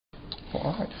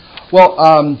All right. Well,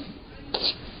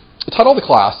 the title of the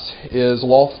class is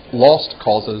Lost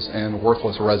Causes and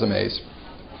Worthless Resumes.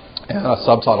 And I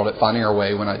subtitled it Finding Our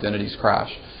Way When Identities Crash.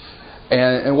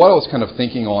 And what I was kind of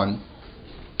thinking on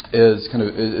is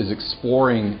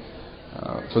exploring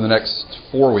for the next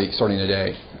 4 weeks, starting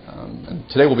today. And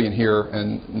today we'll be in here,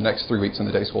 and the next 3 weeks in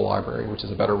the day school library, which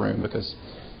is a better room because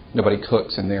nobody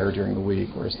cooks in there during the week,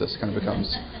 whereas this kind of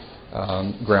becomes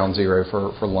ground zero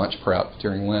for lunch prep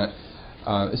during Lent.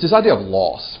 It's this idea of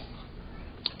loss.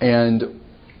 And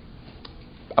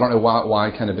I don't know why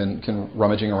I kind of been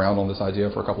rummaging around on this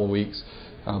idea for a couple of weeks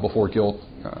before Gil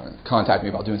contacted me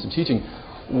about doing some teaching,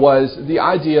 was the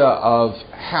idea of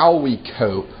how we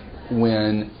cope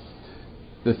when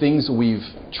the things we've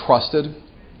trusted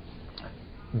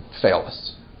fail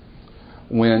us.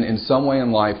 When in some way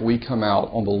in life we come out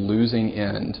on the losing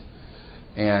end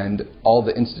and all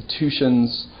the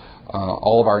institutions,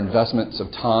 all of our investments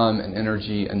of time and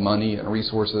energy and money and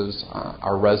resources,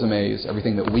 our resumes,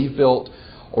 everything that we've built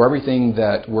or everything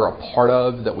that we're a part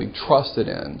of that we've trusted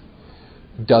in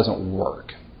doesn't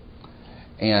work.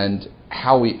 And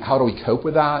how do we cope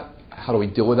with that? How do we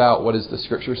deal with that? What does the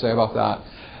Scripture say about that?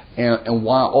 And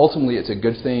why ultimately it's a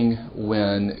good thing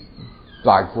when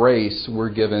by grace we're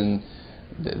given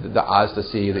the eyes to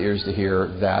see, the ears to hear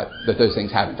that those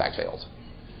things have in fact failed.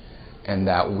 And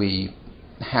that we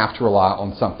have to rely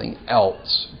on something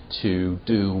else to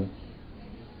do,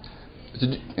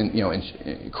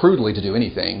 crudely to do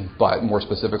anything, but more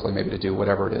specifically maybe to do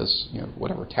whatever it is,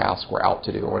 whatever task we're out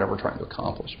to do or whatever we're trying to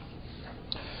accomplish.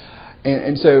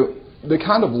 And so the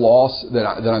kind of loss that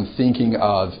I'm thinking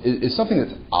of is something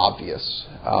that's obvious,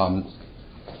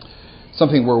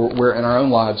 something where in our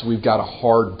own lives we've got a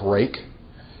hard break.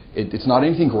 It's not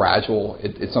anything gradual.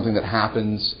 It's something that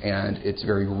happens, and it's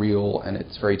very real, and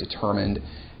it's very determined,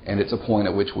 and it's a point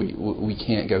at which we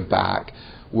can't go back,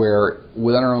 where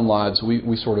within our own lives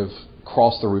we sort of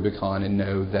cross the Rubicon and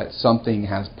know that something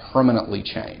has permanently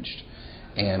changed,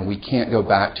 and we can't go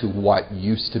back to what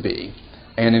used to be.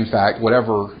 And in fact,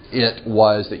 whatever it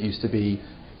was that used to be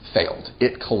failed.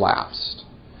 It collapsed.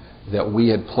 That we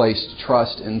had placed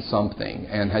trust in something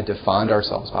and had defined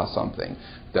ourselves by something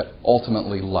that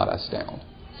ultimately let us down.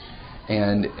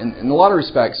 And in a lot of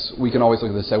respects, we can always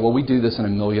look at this and say, well, we do this in a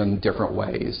million different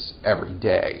ways every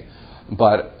day.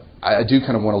 But I do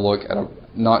kind of want to look at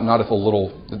not at the little,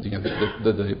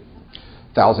 the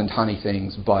thousand tiny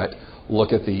things, but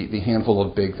look at the handful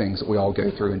of big things that we all go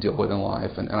through and deal with in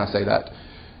life. And I say that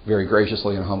very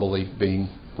graciously and humbly, being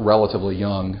relatively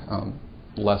young,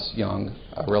 less young,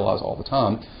 I realize all the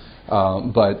time,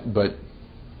 but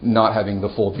not having the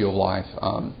full view of life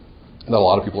that a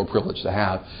lot of people are privileged to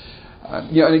have.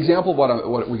 An example of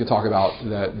what we could talk about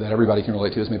that everybody can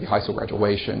relate to is maybe high school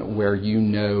graduation, where you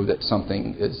know that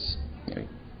something is,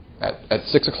 at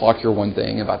 6 o'clock you're one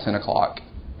thing, and by 10 o'clock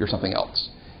you're something else,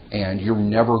 and you're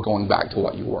never going back to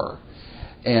what you were.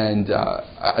 And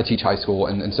I teach high school,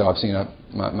 and so I've seen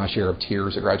my share of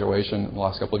tears at graduation in the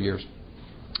last couple of years.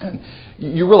 And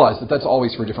you realize that that's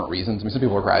always for different reasons. I mean, some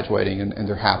people are graduating and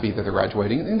they're happy that they're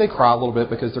graduating, and they cry a little bit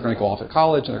because they're going to go off to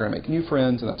college and they're going to make new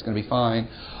friends, and that's going to be fine.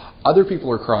 Other people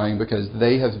are crying because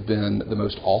they have been the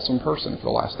most awesome person for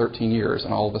the last 13 years,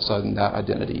 and all of a sudden that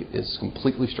identity is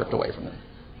completely stripped away from them.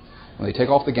 When they take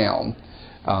off the gown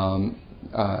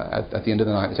at the end of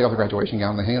the night, they take off the graduation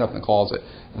gown, they hang it up in the closet,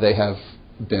 they have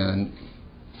been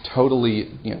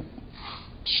totally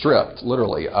stripped,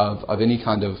 literally, of any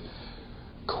kind of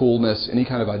coolness, any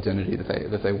kind of identity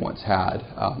that they once had,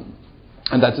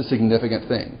 and that's a significant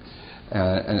thing.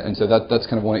 And so that's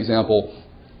kind of one example.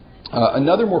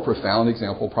 Another more profound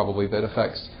example, probably, that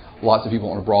affects lots of people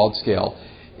on a broad scale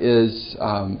is,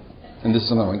 and this is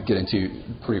something I want to get into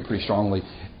pretty strongly,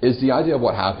 is the idea of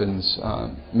what happens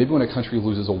maybe when a country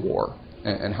loses a war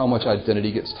and how much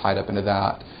identity gets tied up into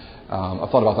that. I've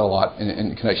thought about that a lot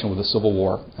in connection with the Civil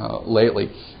War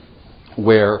lately,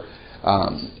 where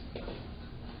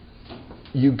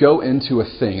you go into a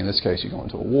thing, in this case you go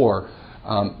into a war,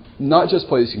 not just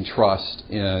placing trust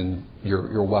in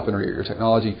your weaponry or your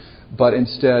technology, but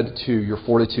instead to your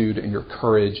fortitude and your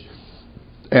courage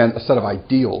and a set of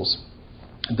ideals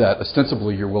that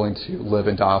ostensibly you're willing to live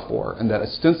and die for, and that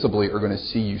ostensibly are going to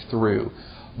see you through.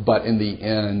 But in the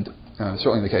end,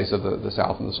 certainly in the case of the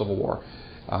South and the Civil War,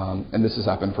 and this has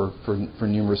happened for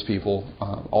numerous people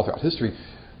all throughout history,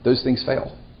 those things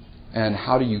fail. And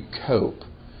how do you cope?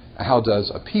 How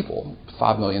does a people,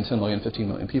 5 million, 10 million, 15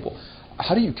 million people,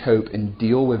 how do you cope and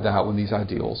deal with that when these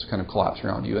ideals kind of collapse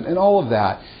around you? And all of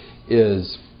that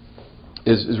is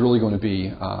really going to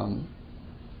be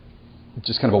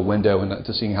just kind of a window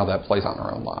into seeing how that plays out in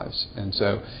our own lives. And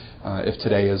so if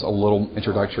today is a little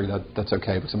introductory, that's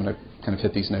okay, because I'm going to kind of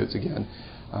hit these notes again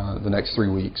the next 3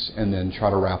 weeks, and then try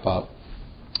to wrap up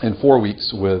in 4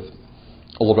 weeks with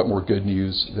a little bit more good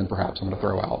news than perhaps I'm going to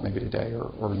throw out maybe today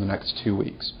or in the next 2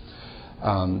 weeks.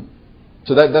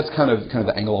 So that's kind of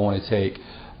the angle I want to take.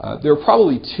 There are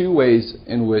probably 2 ways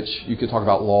in which you could talk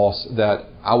about loss that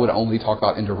I would only talk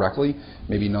about indirectly,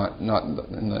 maybe not in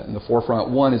the forefront.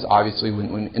 One is obviously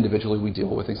when individually we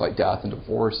deal with things like death and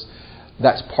divorce.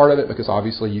 That's part of it, because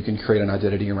obviously you can create an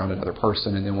identity around another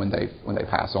person, and then when they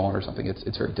pass on or something,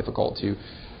 it's very difficult to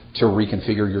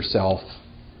reconfigure yourself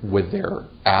with their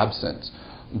absence.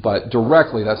 But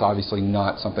directly, that's obviously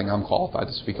not something I'm qualified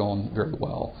to speak on very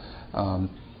well.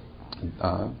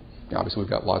 Obviously, we've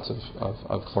got lots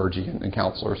of clergy and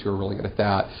counselors who are really good at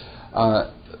that.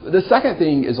 The second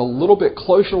thing is a little bit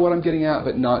closer to what I'm getting at,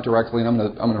 but not directly, and I'm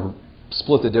going to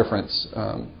split the difference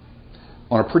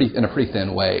in a pretty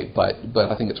thin way, but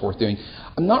I think it's worth doing.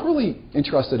 I'm not really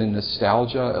interested in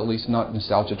nostalgia, at least not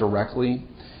nostalgia directly.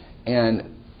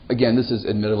 And again, this is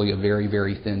admittedly a very,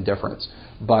 very thin difference,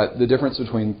 but the difference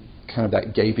between kind of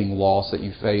that gaping loss that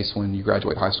you face when you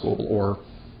graduate high school, or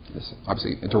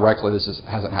obviously directly this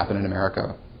hasn't happened in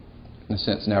America in a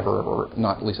sense, never, or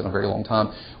not at least in a very long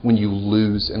time, when you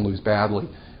lose badly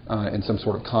in some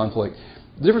sort of conflict.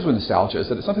 The difference with nostalgia is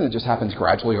that it's something that just happens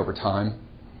gradually over time,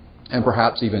 and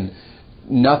perhaps even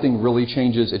nothing really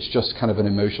changes. It's just kind of an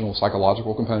emotional,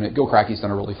 psychological component. Gil Crackey's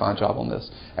done a really fine job on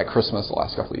this at Christmas the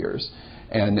last couple of years.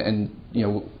 And you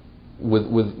know,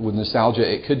 with nostalgia,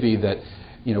 it could be that,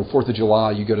 you know, 4th of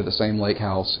July, you go to the same lake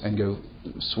house and go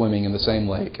swimming in the same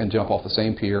lake and jump off the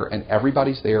same pier, and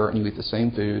everybody's there and you eat the same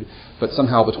food, but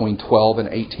somehow between 12 and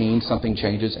 18, something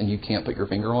changes and you can't put your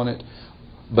finger on it.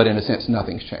 But in a sense,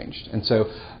 nothing's changed. And so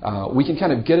we can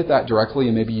kind of get at that directly,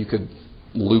 and maybe you could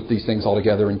loop these things all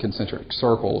together in concentric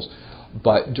circles.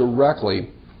 But directly,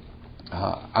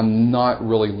 I'm not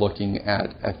really looking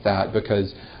at that,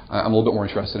 because I'm a little bit more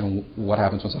interested in what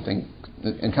happens when something,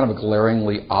 in kind of a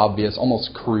glaringly obvious,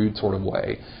 almost crude sort of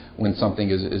way, when something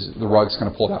is the rug's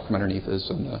kind of pulled out from underneath us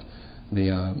and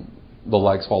the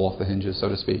legs fall off the hinges, so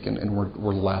to speak, and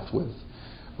we're left with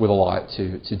a lot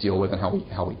to deal with, and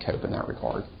how we cope in that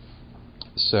regard.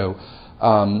 So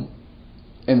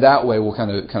in that way, we'll kind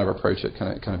of approach it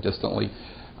kind of distantly.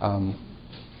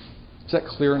 Is that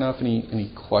clear enough?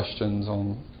 Any questions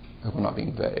on? I hope I'm not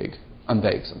being vague. I'm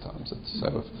vague sometimes,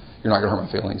 so you're not going to hurt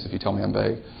my feelings if you tell me I'm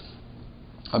vague.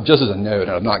 Just as a note,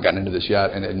 and I've not gotten into this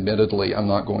yet, and admittedly, I'm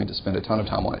not going to spend a ton of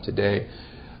time on it today.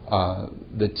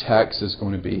 The text is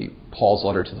going to be Paul's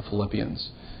letter to the Philippians,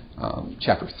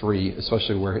 chapter 3,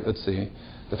 especially where it's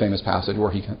the famous passage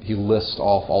where he lists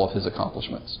off all of his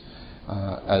accomplishments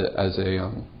as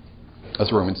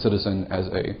a Roman citizen, as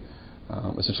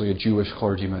essentially a Jewish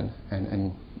clergyman,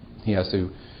 and he has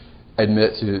to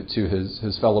admit to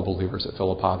his fellow believers at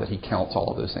Philippi that he counts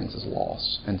all of those things as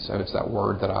loss. And so it's that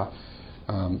word that I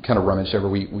kind of rummaged over.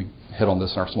 We hit on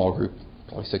this in our small group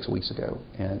probably 6 weeks ago,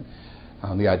 and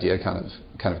the idea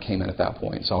kind of came in at that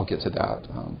point. So I'll get to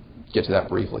that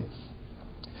briefly.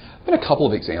 Been a couple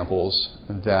of examples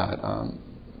that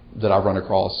I've run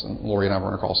across, and Lori and I've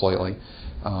run across lately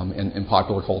in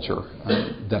popular culture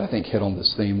that I think hit on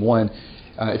this theme. One,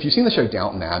 if you've seen the show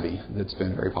Downton Abbey, that's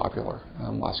been very popular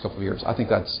last couple of years, I think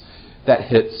that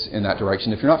hits in that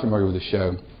direction. If you're not familiar with the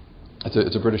show,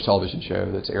 it's a British television show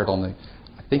that's aired on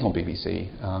I think on BBC.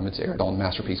 It's aired on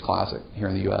Masterpiece Classic here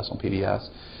in the U.S. on PBS.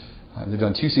 They've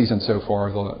done 2 seasons so far.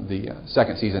 The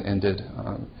second season ended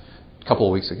a couple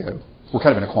of weeks ago. We're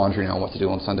kind of in a quandary now on what to do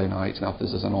on Sunday nights now if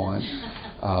this isn't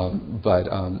on. But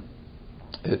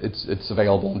it's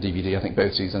available on DVD, I think,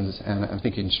 both seasons, and I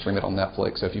think you can stream it on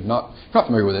Netflix. So if you're not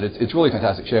familiar with it, it's really a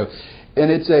fantastic show. And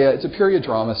it's a period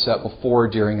drama set before,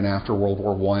 during, and after World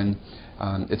War I.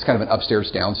 It's kind of an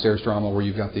upstairs, downstairs drama where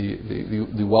you've got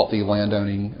the wealthy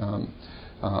landowning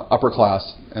upper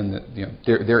class and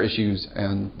their issues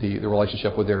and the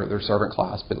relationship with their servant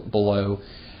class below.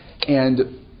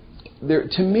 And there,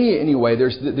 to me anyway,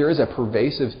 there is a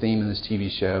pervasive theme in this TV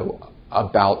show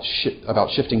about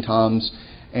shifting times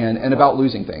and about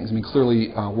losing things. I mean, clearly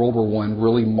World War I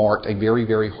really marked a very,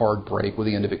 very hard break with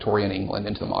the end of Victorian England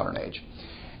into the modern age.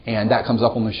 And that comes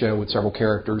up on the show with several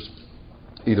characters,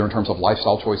 either in terms of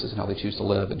lifestyle choices and how they choose to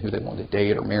live and who they want to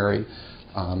date or marry.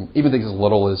 Even things as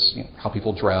little as how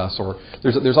people dress, or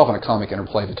there's often a comic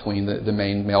interplay between the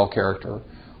main male character,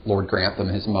 Lord Grantham,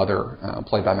 and his mother,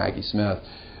 played by Maggie Smith,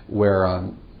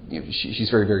 where she's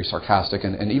very, very sarcastic,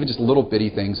 and even just little bitty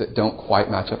things that don't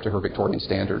quite match up to her Victorian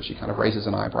standards, she kind of raises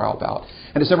an eyebrow about.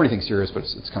 And it's never anything serious, but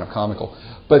it's kind of comical.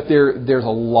 But there's a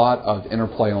lot of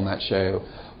interplay on that show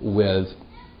with,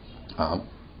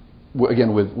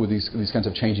 again, with these kinds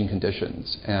of changing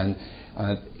conditions. And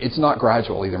it's not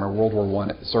gradual either. I mean, World War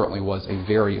I certainly was a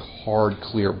very hard,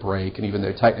 clear break, and even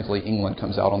though technically England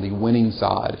comes out on the winning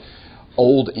side,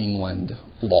 Old England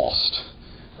lost.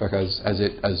 Because as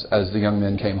the young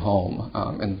men came home,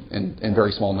 in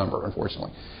very small number,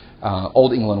 unfortunately,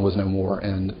 Old England was no more,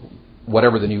 and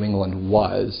whatever the New England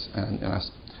was, and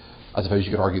I suppose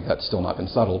you could argue that's still not been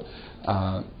settled,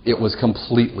 it was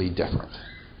completely different.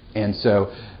 And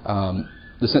so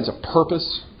the sense of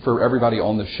purpose for everybody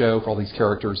on the show, for all these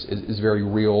characters, is very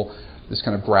real. This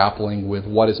kind of grappling with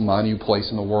what is my new place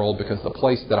in the world, because the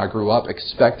place that I grew up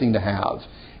expecting to have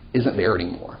isn't there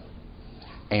anymore.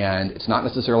 And it's not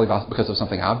necessarily because of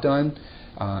something I've done,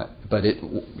 but it,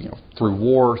 through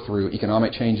war, through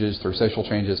economic changes, through social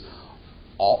changes,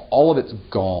 all of it's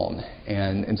gone.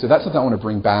 And so that's something I want to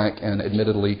bring back. And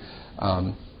admittedly,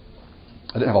 I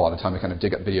didn't have a lot of time to kind of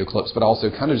dig up video clips, but I also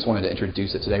kind of just wanted to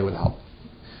introduce it today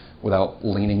without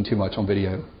leaning too much on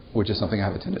video, which is something I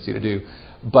have a tendency to do.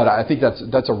 But I think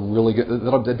that'd be a really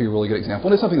good example.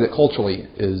 And it's something that culturally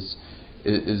is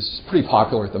pretty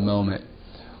popular at the moment.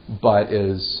 But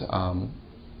it's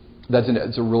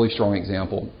a really strong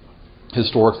example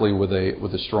historically with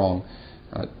a strong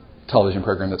television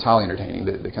program that's highly entertaining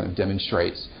that kind of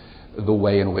demonstrates the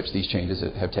way in which these changes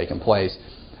have taken place.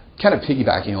 Kind of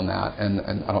piggybacking on that, and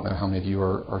I don't know how many of you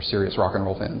are serious rock and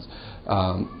roll fans.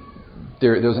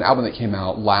 There was an album that came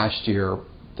out last year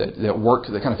that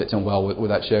kind of fits in well with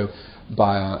that show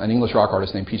by an English rock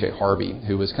artist named PJ Harvey,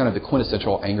 who was kind of the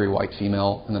quintessential angry white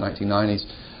female in the 1990s.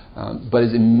 But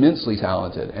is immensely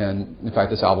talented, and in fact,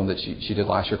 this album that she did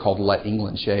last year called "Let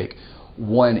England Shake"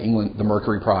 won England the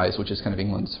Mercury Prize, which is kind of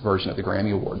England's version of the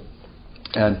Grammy Award.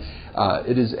 And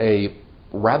it is a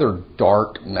rather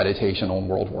dark meditation on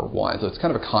World War I. So it's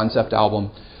kind of a concept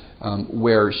album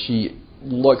where she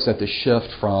looks at the shift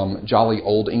from jolly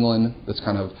old England, that's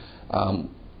kind of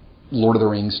Lord of the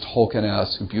Rings,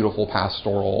 Tolkien-esque, beautiful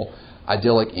pastoral,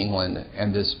 idyllic England,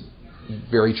 and this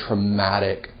very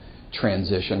traumatic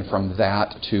transition from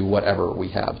that to whatever we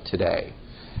have today.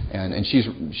 And she's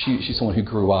someone who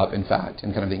grew up, in fact,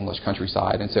 in kind of the English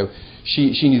countryside, and so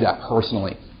she knew that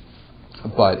personally.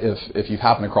 But if you've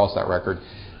happened across that record,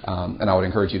 and I would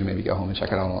encourage you to maybe go home and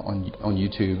check it out on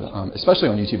YouTube, especially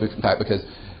on YouTube, in fact, because,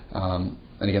 and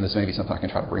again, this may be something I can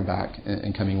try to bring back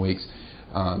in coming weeks.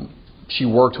 She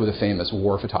worked with a famous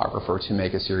war photographer to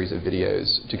make a series of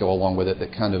videos to go along with it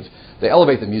that kind of, they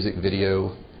elevate the music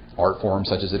video art form,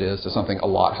 such as it is, to something a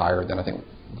lot higher than I think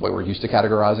the way we're used to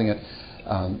categorizing it.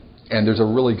 And there's a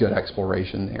really good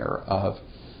exploration there of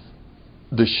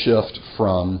the shift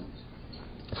from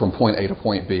point A to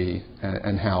point B,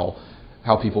 and how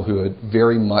people who had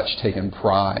very much taken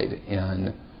pride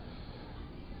in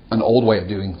an old way of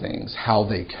doing things, how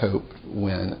they coped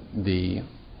when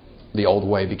the old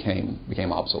way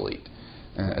became obsolete,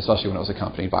 especially when it was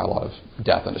accompanied by a lot of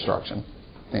death and destruction.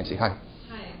 Nancy, hi.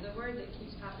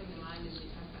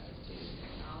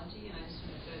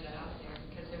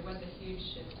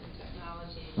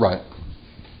 Right.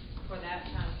 For that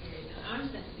time period. And I'm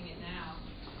sensing it now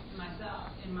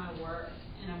myself in my work.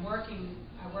 And I work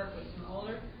with some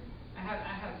older, I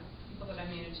have people that I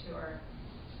manage who are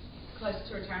close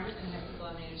to retirement, and I have people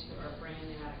I manage who are brand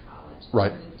new out of college.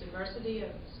 Right. And the diversity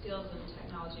of skills and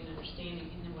technology and understanding,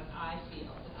 and then what I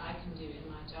feel that I can do in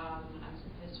my job and what I'm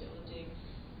supposed to be able to do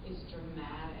is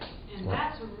dramatic. And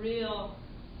right.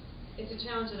 It's a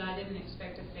challenge that I didn't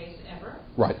expect to face ever.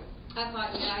 Right. I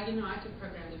thought, I could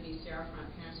program the VCR for my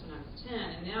parents when I was 10,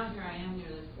 and now here I am,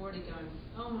 nearly 40, going,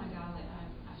 oh my golly,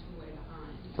 I feel way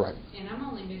behind. Right. And I'm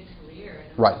only mid-career,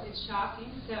 and right. It's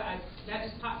shocking. So that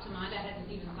just popped to mind. I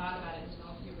hadn't even thought about it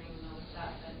until you're bringing all this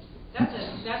up. But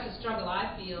that's a struggle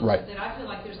I feel. Right. That I feel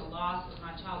like there's a loss of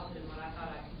my childhood and what I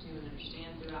thought I could do and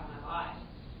understand throughout my life.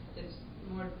 It's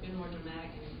been more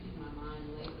dramatic in my mind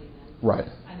lately than right.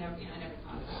 I never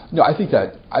thought about. No, I think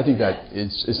that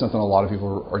is something a lot of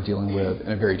people are dealing with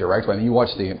in a very direct way. I mean, you watch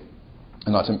and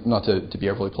not to be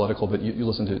overly political, but you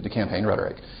listen to the campaign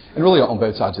rhetoric, and really on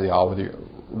both sides of the aisle, whether you're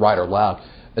right or left,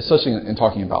 especially in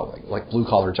talking about like blue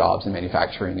collar jobs and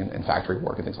manufacturing and factory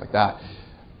work and things like that.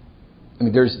 I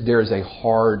mean, there's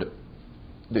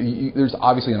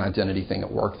obviously an identity thing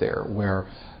at work there where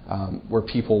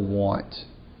people want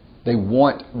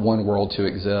one world to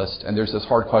exist, and there's this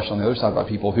hard question on the other side about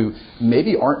people who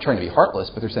maybe aren't trying to be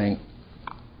heartless, but they're saying,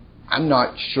 I'm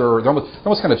not sure. They're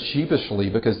almost kind of sheepishly,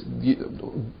 because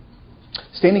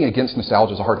standing against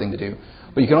nostalgia is a hard thing to do.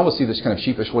 But you can almost see this kind of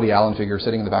sheepish Woody Allen figure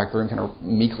sitting in the back of the room, kind of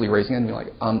meekly raising it and being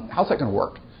like, how's that going to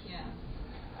work? Yeah.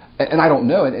 And I don't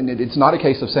know. And it's not a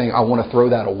case of saying, I want to throw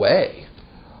that away.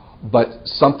 But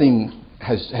something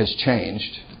has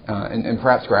changed, and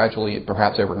perhaps gradually,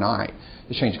 perhaps overnight.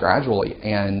 It's changed gradually.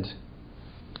 And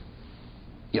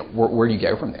where do you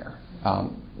go from there?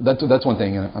 That's one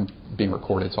thing, and I'm being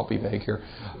recorded, so I'll be vague here.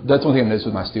 That's one thing I've noticed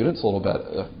with my students a little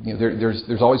bit.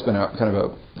 There's always been a kind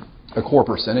of a core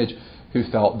percentage who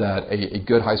felt that a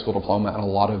good high school diploma and a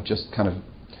lot of just kind of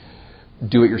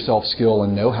do-it-yourself skill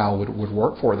and know-how would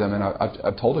work for them. And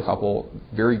I've told a couple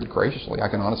very graciously, I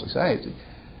can honestly say,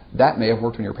 that may have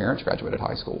worked when your parents graduated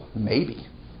high school. Maybe.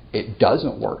 It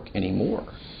doesn't work anymore.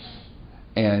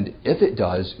 And if it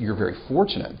does, you're very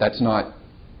fortunate. That's not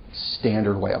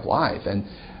standard way of life.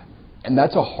 And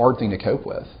that's a hard thing to cope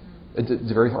with.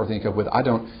 It's a very hard thing to cope with. I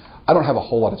don't have a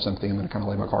whole lot of sympathy. I'm going to kind of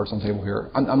lay my cards on the table here.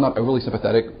 I'm not overly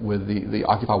sympathetic with the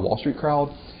Occupy Wall Street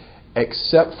crowd,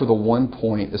 except for the one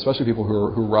point, especially people who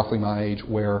are roughly my age,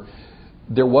 where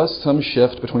there was some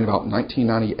shift between about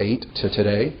 1998 to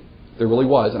today. There really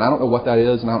was, and I don't know what that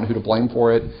is, and I don't know who to blame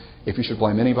for it. If you should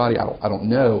blame anybody, I don't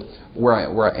know. Where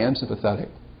I am sympathetic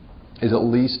is at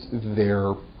least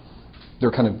there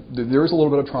is a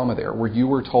little bit of trauma there, where you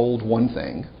were told one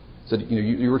thing. So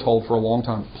you were told for a long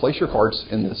time, place your cards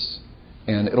in this,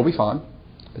 and it'll be fine.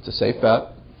 It's a safe bet.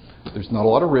 There's not a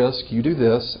lot of risk. You do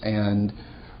this, and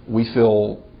we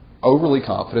feel overly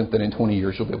confident that in 20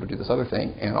 years you'll be able to do this other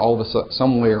thing. And all of a sudden,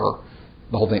 somewhere,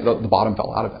 the bottom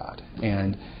fell out of that.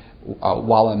 And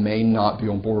while I may not be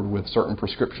on board with certain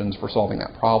prescriptions for solving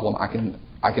that problem, I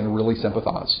can really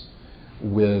sympathize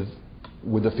with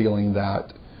the feeling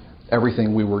that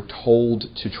everything we were told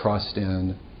to trust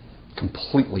in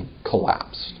completely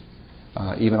collapsed,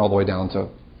 even all the way down to,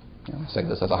 I say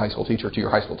this as a high school teacher, to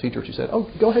your high school teachers who said, "Oh,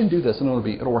 go ahead and do this, and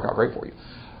it'll work out great for you."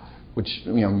 Which,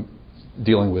 I'm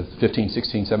dealing with 15,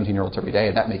 16, 17-year-olds every day,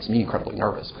 and that makes me incredibly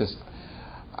nervous, because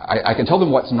I can tell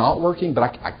them what's not working,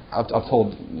 but I've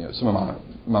told some of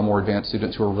my more advanced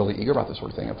students who are really eager about this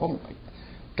sort of thing, I've told them,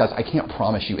 guys, I can't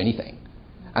promise you anything.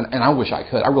 And I wish I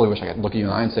could. I really wish I could look you in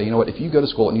the eye and say, what, if you go to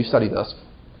school and you study this,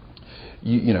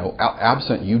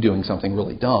 absent you doing something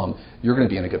really dumb, you're going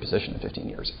to be in a good position in 15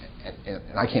 years. And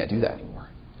I can't do that anymore.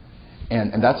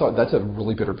 And that's a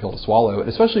really bitter pill to swallow,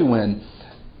 especially when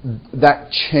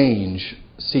that change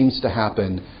seems to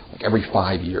happen like every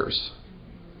 5 years.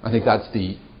 I think that's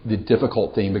the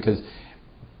difficult thing, because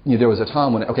there was a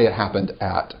time when, it happened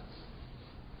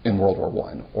in World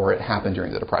War I, or it happened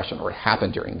during the Depression, or it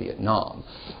happened during Vietnam.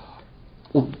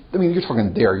 Well, you're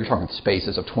talking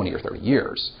spaces of 20 or 30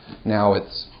 years. Now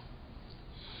it's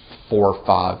 4 or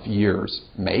 5 years,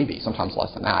 maybe, sometimes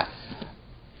less than that.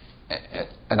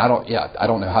 And I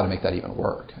don't know how to make that even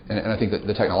work. And I think that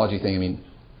the technology thing,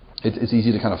 it's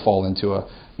easy to kind of fall into a,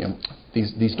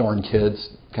 these darn kids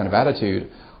kind of attitude.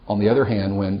 On the other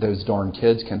hand, when those darn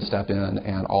kids can step in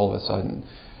and all of a sudden,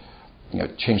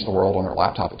 change the world on their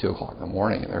laptop at 2:00 in the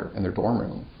morning in their dorm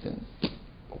room,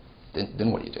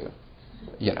 then what do you do?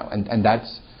 And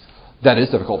that is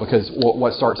difficult, because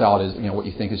what starts out as what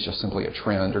you think is just simply a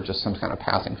trend or just some kind of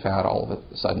passing fad, all of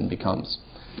a sudden becomes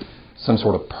some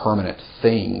sort of permanent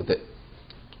thing that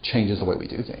changes the way we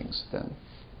do things.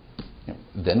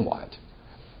 Then what?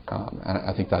 And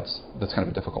I think that's kind of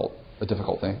a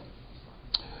difficult thing.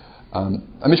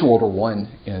 I mentioned World War I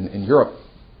in Europe.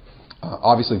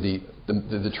 Obviously,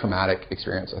 the traumatic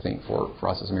experience, I think, for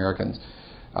us as Americans,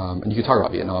 and you could talk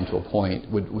about Vietnam to a point,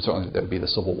 would certainly be the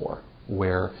Civil War,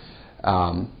 where,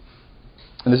 and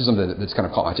this is something that's kind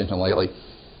of caught my attention lately.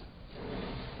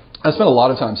 I spent a lot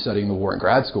of time studying the war in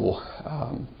grad school,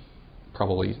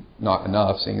 probably not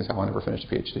enough, seeing as how I never finished a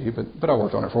PhD, but I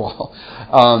worked on it for a while.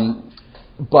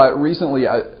 But recently,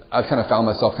 I've kind of found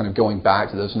myself kind of going back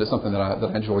to this, and it's something that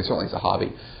I enjoy, certainly as a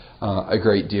hobby, a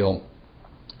great deal.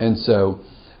 And so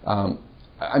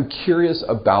I'm curious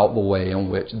about the way in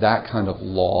which that kind of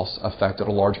loss affected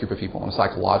a large group of people on a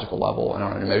psychological level and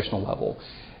on an emotional level.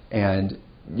 And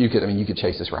you could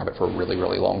chase this rabbit for a really,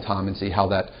 really long time and see how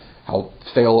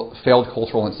failed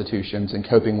cultural institutions and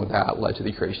coping with that led to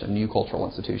the creation of new cultural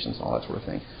institutions and all that sort of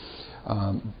thing.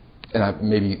 And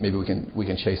maybe we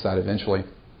can chase that eventually.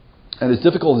 And as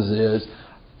difficult as it is,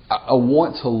 I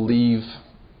want to leave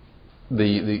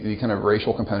the kind of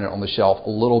racial component on the shelf a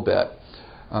little bit,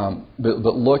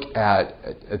 but look at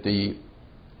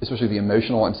especially the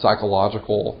emotional and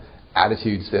psychological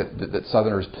attitudes that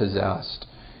Southerners possessed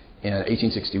in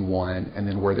 1861, and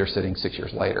then where they're sitting 6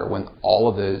 years later, when all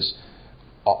of those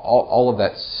all of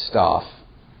that stuff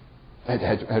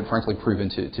had frankly proven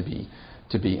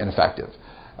to be ineffective.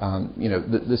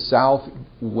 The South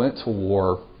went to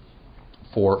war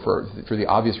for the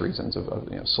obvious reasons of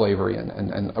slavery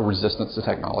and a resistance to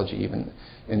technology, even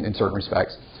in certain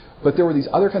respects. But there were these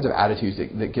other kinds of attitudes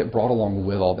that get brought along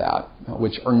with all that,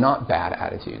 which are not bad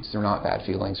attitudes. They're not bad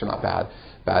feelings. They're not bad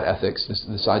ethics.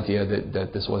 This idea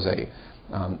that this was a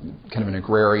kind of an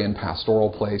agrarian, pastoral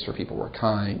place where people were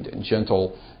kind and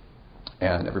gentle,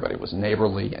 and everybody was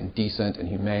neighborly and decent and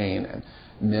humane, and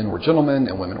men were gentlemen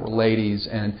and women were ladies.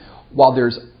 And while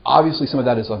there's obviously some of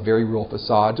that is a very real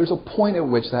facade, there's a point at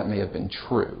which that may have been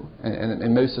true.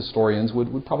 And most historians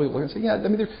would probably look and say, yeah, I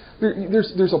mean,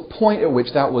 there's a point at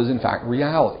which that was, in fact,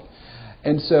 reality.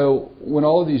 And so when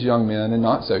all of these young men, and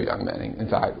not so young men, in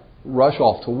fact, rush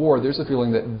off to war, there's a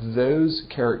feeling that those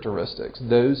characteristics,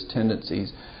 those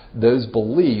tendencies, those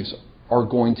beliefs are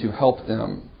going to help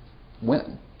them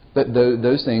win. That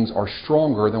those things are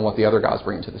stronger than what the other guys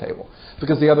bring to the table.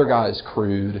 Because the other guy is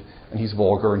crude, and he's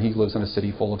vulgar, and he lives in a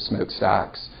city full of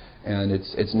smokestacks, and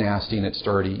it's nasty and it's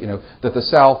dirty. That the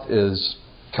South is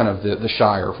kind of the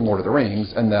Shire from Lord of the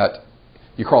Rings, and that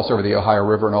you cross over the Ohio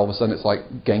River, and all of a sudden it's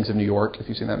like Gangs of New York, if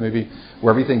you've seen that movie,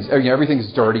 where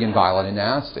everything's dirty and violent and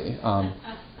nasty.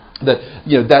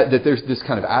 That there's this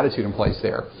kind of attitude in place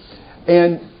there.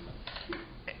 And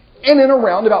in a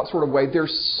roundabout sort of way,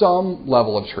 there's some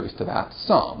level of truth to that,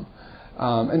 some.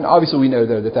 And obviously we know,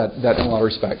 though, that in a lot of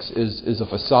respects is a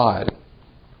facade.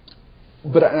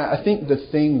 But I think the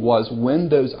thing was, when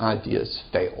those ideas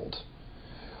failed,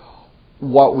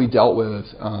 what we dealt with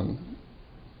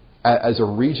as a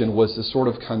region was this sort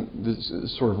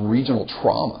of regional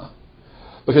trauma.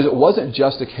 Because it wasn't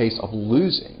just a case of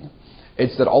losing.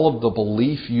 It's that all of the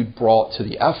belief you'd brought to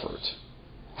the effort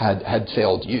had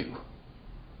failed you.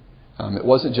 It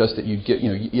wasn't just that you'd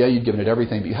given it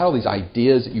everything, but you had all these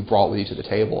ideas that you brought with you to the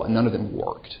table, and none of them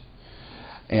worked.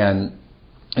 And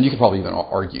you could probably even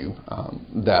argue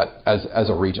that as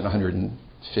a region,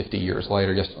 150 years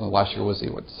later, last year was the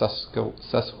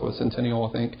sesquicentennial,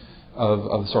 I think,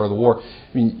 of the start of the war.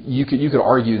 I mean, you could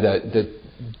argue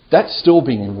that's still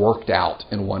being worked out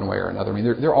in one way or another. I mean,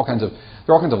 there are all kinds of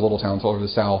little towns all over the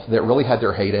South that really had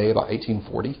their heyday about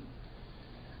 1840.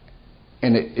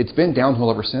 And it's been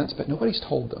downhill ever since, but nobody's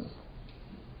told them.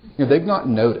 They've not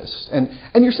noticed. And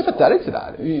you're sympathetic to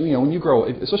that. When you grow,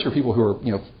 especially for people who are,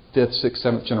 5th, 6th,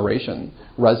 7th generation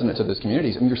residents of those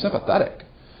communities, I mean, you're sympathetic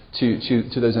to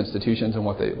those institutions and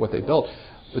what they built.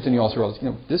 But then you also realize,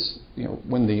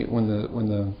 when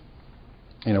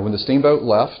the steamboat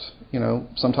left,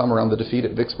 sometime around the defeat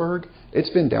at Vicksburg,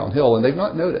 it's been downhill, and they've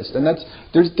not noticed. And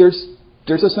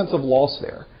there's a sense of loss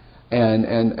there.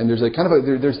 And there's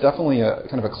there's definitely a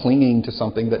kind of a clinging to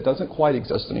something that doesn't quite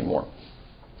exist anymore.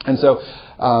 And so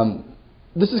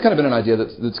this has kind of been an idea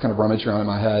that's kind of rummaged around in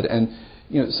my head. And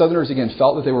Southerners again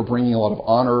felt that they were bringing a lot of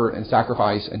honor and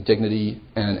sacrifice and dignity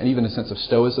and even a sense of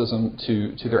stoicism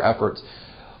to their efforts,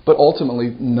 but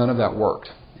ultimately none of that worked.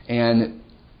 And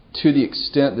to the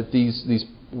extent that these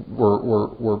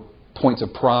were points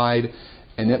of pride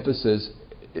and emphasis,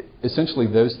 essentially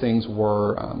those things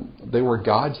they were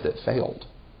gods that failed.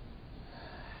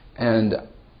 And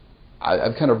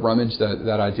I've kind of rummaged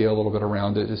that idea a little bit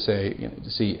around it to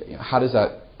see how does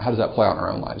that play out in our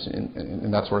own lives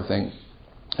and that sort of thing.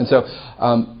 And so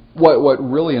what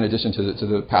really, in addition to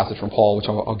the passage from Paul, which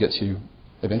I'll get to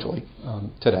eventually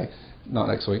today, not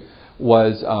next week,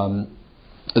 was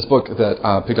this book that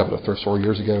I picked up at a thrift store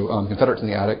years ago, Confederates in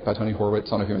the Attic by Tony Horwitz. I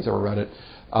don't know if anyone's ever read it.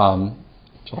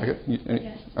 Do you like it?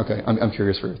 Yes. Okay, I'm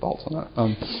curious for your thoughts on that.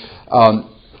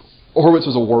 Horwitz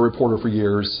was a war reporter for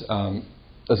years.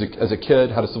 As a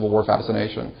kid, had a Civil War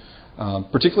fascination,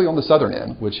 particularly on the southern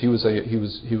end, which he was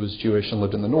Jewish and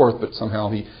lived in the North, but somehow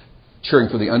he, cheering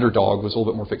for the underdog, was a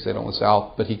little bit more fixated on the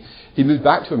South. But he moved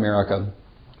back to America,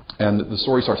 and the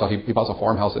story starts out. He buys a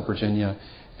farmhouse in Virginia,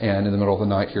 and in the middle of the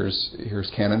night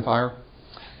hears cannon fire,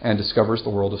 and discovers the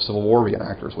world of Civil War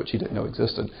reenactors, which he didn't know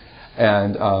existed.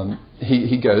 And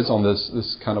he goes on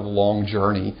this kind of long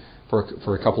journey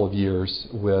for a couple of years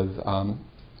with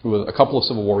a couple of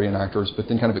Civil War reenactors, but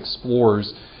then kind of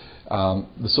explores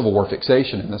the Civil War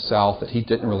fixation in the South that he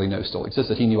didn't really know still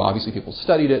existed. He knew obviously people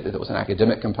studied it, that there was an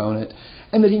academic component,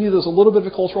 and that he knew there was a little bit of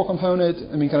a cultural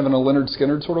component, I mean, kind of in a Leonard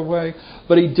Skinner sort of way,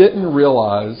 but he didn't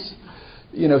realize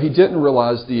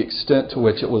the extent to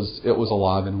which it was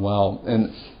alive and well.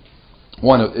 And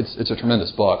it's a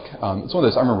tremendous book. It's one of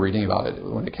those, I remember reading about it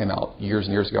when it came out years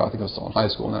and years ago. I think I was still in high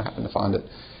school, and I happened to find it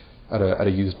at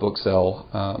a used book sale,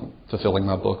 fulfilling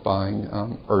my book buying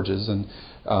urges. And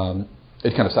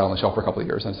it kind of sat on the shelf for a couple of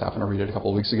years. I just happened to read it a couple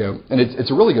of weeks ago, and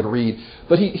it's a really good read.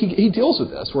 But he deals with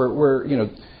this where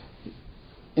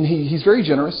and he's very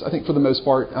generous, I think, for the most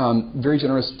part, very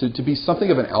generous to be something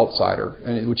of an outsider,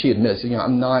 and which he admits.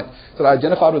 I'm not. That I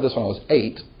identified with this when I was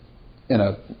 8, in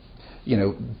a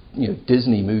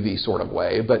Disney movie sort of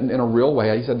way, but in a real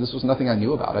way, he said this was nothing I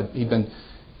knew about. He'd been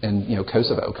in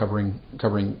Kosovo covering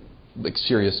like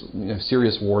serious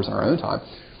wars in our own time,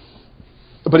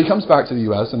 but he comes back to the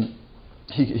U.S. and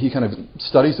he kind of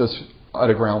studies this at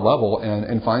a ground level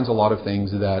and finds a lot of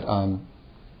things that.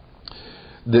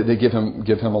 They give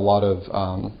him a lot of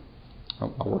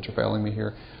my words are failing me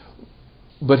here,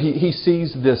 but he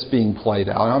sees this being played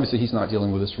out, and obviously he's not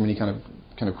dealing with this from any kind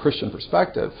of Christian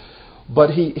perspective, but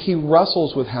he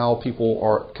wrestles with how people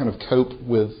are kind of cope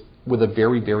with a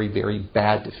very, very, very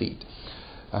bad defeat.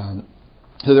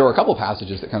 So there were a couple of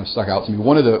passages that kind of stuck out to me.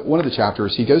 One of the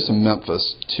chapters, he goes to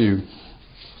Memphis to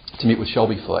meet with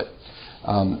Shelby Foote.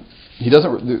 He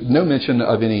doesn't no mention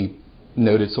of any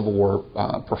noted Civil War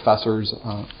professors.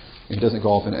 He doesn't go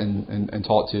off and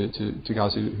talk to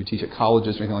guys who teach at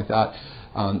colleges or anything like that.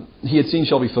 He had seen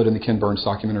Shelby Foote in the Ken Burns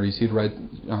documentaries. He'd read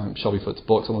Shelby Foote's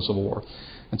books on the Civil War.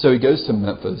 And so he goes to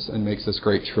Memphis and makes this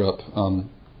great trip.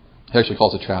 He actually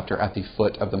calls a chapter "At the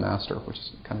Foot of the Master," which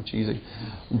is kind of cheesy.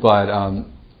 But, and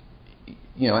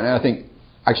I think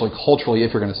actually culturally,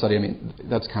 if you're going to study, I mean,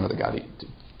 that's kind of the guy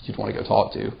you'd want to go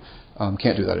talk to.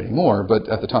 Can't do that anymore, but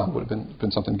at the time would have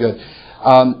been something good.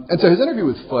 And so his interview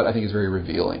with Foote, I think, is very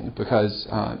revealing because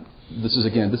this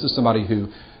is somebody who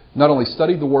not only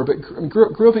studied the war, but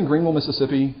grew up in Greenville,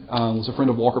 Mississippi, was a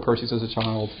friend of Walker Percy's as a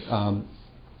child,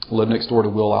 lived next door to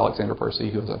Will Alexander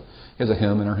Percy, who has a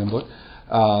hymn in our hymn book.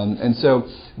 And so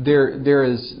there's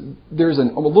a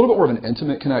little bit more of an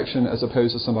intimate connection as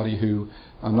opposed to somebody who,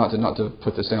 not to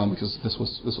put this down because this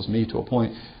was me to a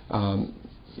point.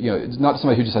 It's not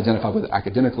somebody who just identified with it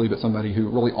academically, but somebody who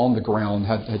really on the ground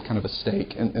had kind of a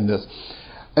stake in this.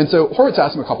 And so Horowitz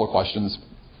asked him a couple of questions.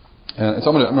 And so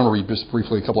I'm going to read just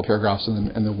briefly a couple of paragraphs and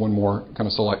then one more kind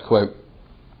of select quote.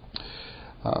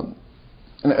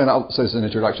 And I'll say this as an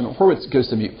introduction. Horowitz goes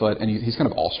to meet Foote, and he's kind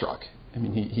of awestruck. I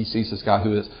mean, he sees this guy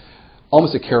who is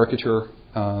almost a caricature,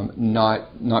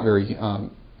 not very,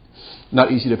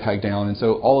 not easy to peg down. And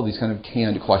so all of these kind of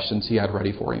canned questions he had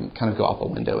ready for him kind of go out the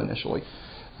window initially.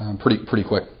 Pretty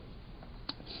quick.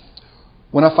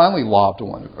 When I finally lobbed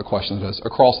a question that is,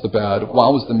 across the bed, why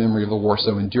was the memory of the war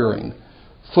so enduring?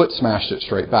 Foote smashed it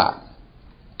straight back.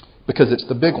 Because it's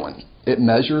the big one. It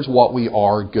measures what we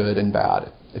are, good and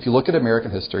bad. If you look at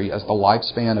American history as the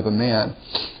lifespan of a man,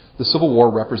 the Civil War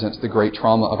represents the great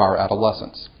trauma of our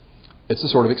adolescence. It's the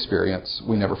sort of experience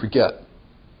we never forget.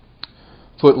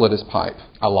 Foote lit his pipe.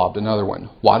 I lobbed another one.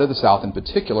 Why did the South in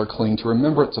particular cling to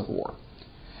remembrance of war?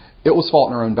 It was fought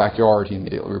in our own backyard, he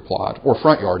immediately replied, or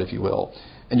front yard, if you will,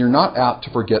 and you're not apt to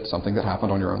forget something that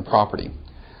happened on your own property.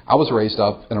 I was raised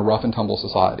up in a rough and tumble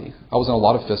society. I was in a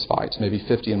lot of fist fights, maybe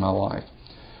 50 in my life.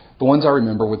 The ones I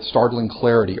remember with startling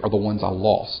clarity are the ones I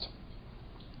lost.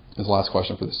 His last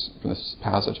question for this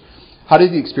passage. How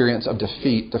did the experience of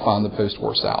defeat define the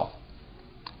post-war South?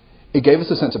 It gave us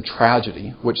a sense of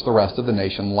tragedy, which the rest of the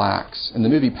nation lacks. In the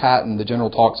movie Patton, the general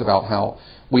talks about how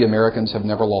we Americans have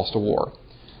never lost a war.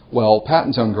 Well,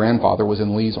 Patton's own grandfather was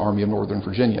in Lee's Army of Northern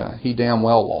Virginia. He damn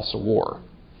well lost a war.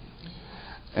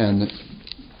 And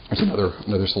there's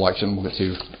another selection we'll get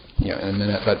to in a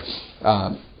minute. But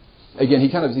again,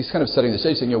 he's kind of setting the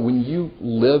stage, saying, when you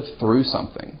live through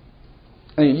something,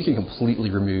 I mean, you can completely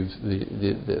remove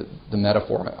the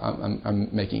metaphor I'm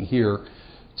making here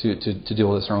to deal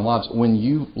with this in our own lives. When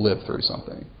you live through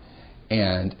something,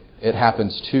 and it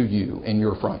happens to you in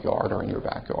your front yard or in your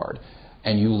backyard,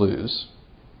 and you lose,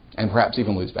 and perhaps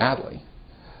even lose badly,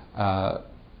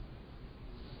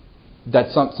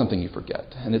 that's something you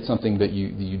forget, and it's something that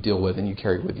you deal with and you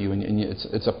carry with you, and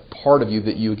it's a part of you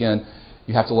that you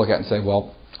have to look at and say,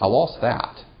 well, I lost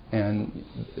that, and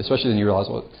especially then you realize,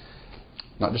 well,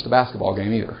 not just a basketball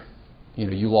game either.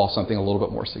 You lost something a little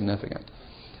bit more significant,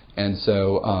 and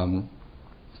so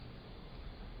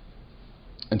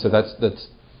that's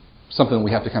something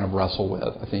we have to kind of wrestle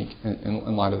with, I think,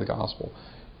 in light of the gospel.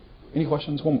 Any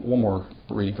questions? One more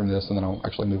reading from this, and then I'll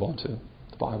actually move on to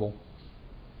the Bible.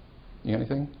 You got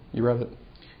anything? You read it?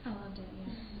 I loved it,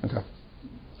 yeah. Okay.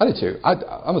 I did too.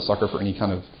 I'm a sucker for any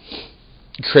kind of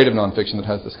creative nonfiction that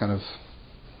has this kind of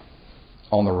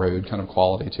on-the-road kind of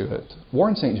quality to it.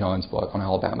 Warren St. John's book on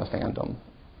Alabama fandom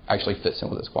actually fits in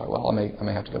with this quite well. I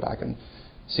may have to go back and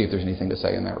see if there's anything to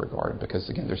say in that regard, because,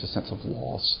 again, there's a sense of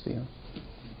loss.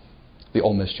 The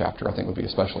Ole Miss chapter, I think, would be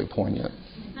especially poignant.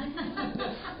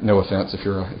 No offense if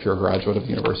you're a graduate of the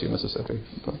University of Mississippi.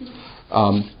 But,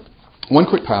 one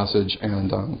quick passage,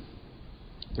 and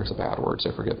there's a bad word,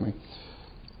 so forgive me.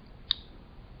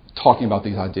 Talking about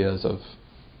these ideas of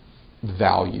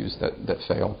values that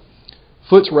fail.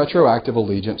 Foot's retroactive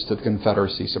allegiance to the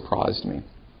Confederacy surprised me.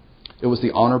 It was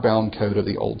the honor-bound code of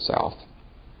the Old South.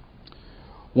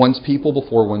 One's people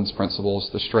before one's principles,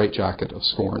 the straitjacket of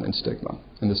scorn and stigma.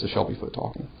 And this is Shelby Foote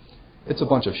talking. It's a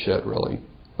bunch of shit, really.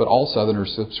 But all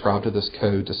Southerners subscribe to this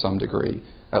code to some degree,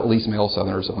 at least male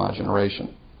Southerners of my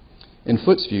generation. In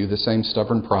Foote's view, the same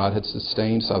stubborn pride had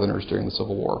sustained Southerners during the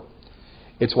Civil War.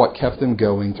 It's what kept them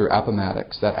going through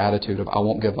Appomattox, that attitude of, I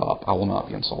won't give up, I will not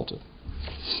be insulted.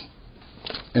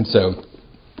 And so,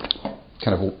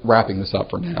 kind of wrapping this up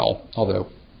for now, although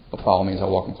by all means I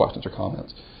welcome questions or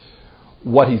comments.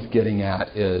 What he's getting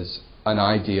at is an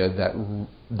idea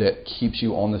that keeps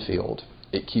you on the field.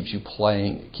 It keeps you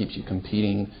playing. It keeps you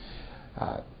competing.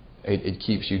 It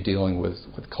keeps you dealing with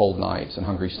cold nights and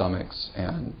hungry stomachs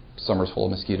and summers full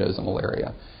of mosquitoes and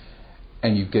malaria.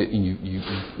 And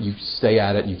you stay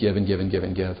at it. And you give and give and give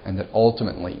and give, and that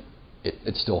ultimately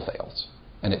it still fails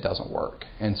and it doesn't work.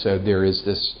 And so there is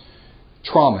this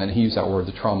trauma, and he used that word,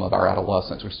 the trauma of our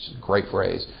adolescence, which is a great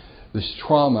phrase. This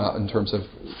trauma in terms of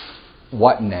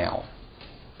what now?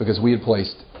 Because we had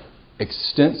placed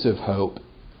extensive hope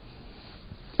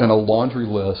in a laundry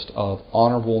list of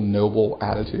honorable, noble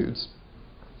attitudes,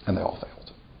 and they all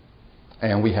failed.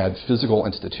 And we had physical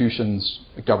institutions,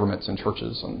 governments and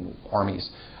churches and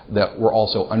armies that were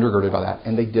also undergirded by that,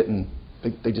 and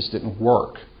they just didn't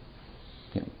work.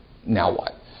 Now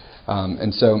what?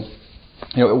 And so,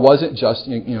 it wasn't just,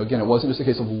 again, it wasn't just a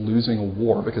case of losing a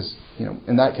war, because,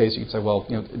 in that case you could say, well,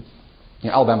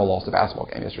 Alabama lost a basketball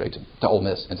game yesterday to Ole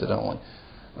Miss, incidentally.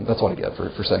 And that's what I get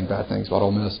for saying bad things about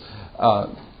Ole Miss.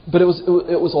 But it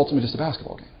was ultimately just a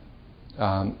basketball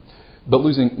game. But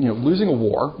losing a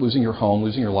war, losing your home,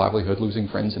 losing your livelihood, losing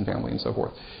friends and family and so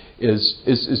forth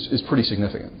is pretty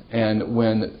significant. And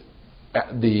when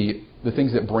the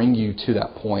things that bring you to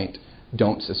that point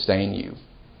don't sustain you,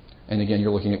 and again,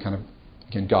 you're looking at kind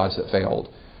of gods that failed,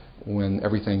 when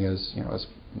everything is, as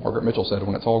Margaret Mitchell said,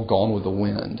 when it's all gone with the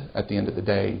wind at the end of the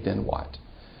day, then what?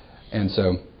 And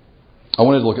so I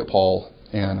wanted to look at Paul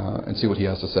and see what he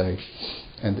has to say.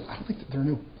 And I don't think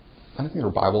there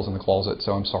are Bibles in the closet,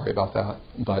 so I'm sorry about that.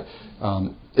 But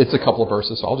it's a couple of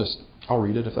verses, so I'll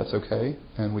read it if that's okay,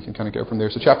 and we can kind of go from there.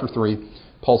 So chapter 3,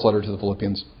 Paul's letter to the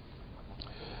Philippians.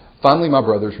 Finally, my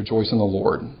brothers, rejoice in the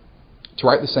Lord. To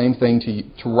write the same things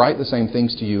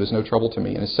to you is no trouble to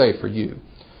me and is safe for you.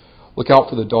 Look out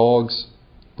for the dogs.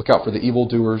 Look out for the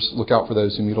evildoers. Look out for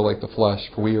those who mutilate the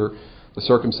flesh. For we are the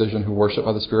circumcision who worship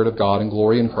by the Spirit of God and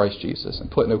glory in Christ Jesus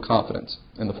and put no confidence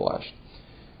in the flesh.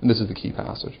 And this is the key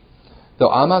passage.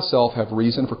 Though I myself have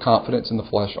reason for confidence in the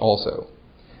flesh also.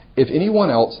 If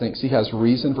anyone else thinks he has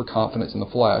reason for confidence in the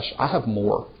flesh, I have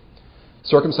more.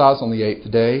 Circumcised on the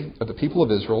 8th day, of the people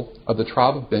of Israel, of the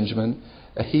tribe of Benjamin,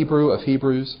 a Hebrew of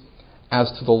Hebrews,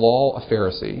 as to the law a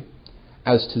Pharisee,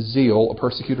 as to zeal a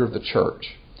persecutor of the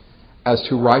church, as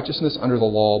to righteousness under the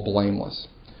law blameless.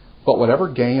 But whatever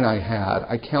gain I had,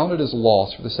 I counted as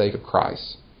loss for the sake of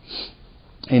Christ.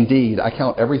 Indeed, I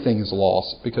count everything as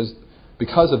loss because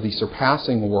of the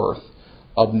surpassing worth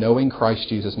of knowing Christ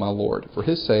Jesus my Lord. For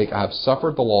his sake I have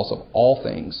suffered the loss of all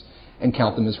things and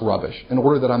count them as rubbish, in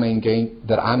order that I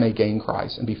may gain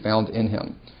Christ and be found in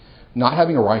him, not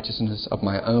having a righteousness of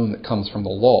my own that comes from the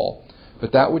law,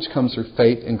 but that which comes through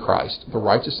faith in Christ, the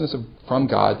righteousness from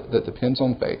God that depends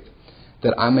on faith,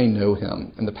 that I may know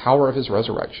him and the power of his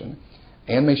resurrection,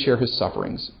 and may share his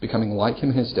sufferings, becoming like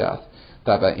him in his death,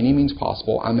 that by any means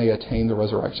possible I may attain the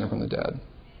resurrection from the dead.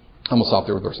 I'm going to stop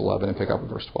there with verse 11 and pick up with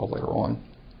verse 12 later on.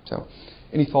 So,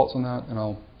 any thoughts on that? And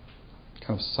I'll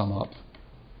kind of sum up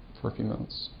for a few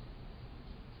minutes.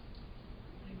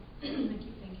 I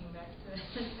keep thinking back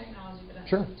to technology, but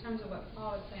Sure. In terms of what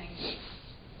Paul is saying,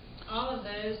 all of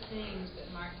those things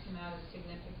that marked him out as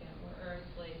significant were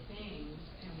earthly things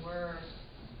and were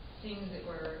things that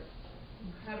were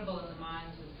incredible in the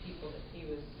minds of the people that he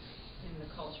was in the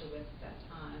culture with at that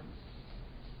time.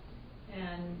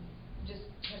 And just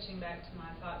touching back to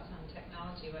my thoughts on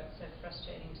technology, what's so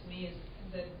frustrating to me is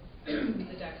the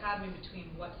dichotomy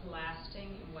between what's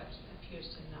lasting and what appears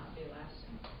to not be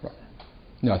lasting. Right.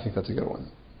 So, No, I think that's a good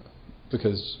one.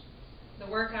 Because the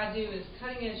work I do is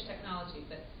cutting edge technology,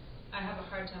 but I have a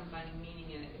hard time finding meaning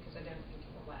in it because I don't think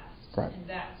it will last. Right. And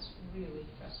that's really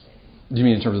frustrating. Do you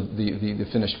mean in terms of the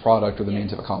finished product or the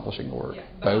means of accomplishing the work? Yeah,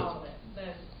 both. All of it.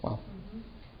 Both. Wow. Mm-hmm.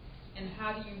 And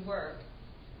how do you work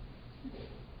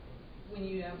when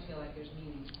you don't feel like there's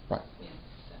meaning? Right. Yeah.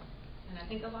 So And I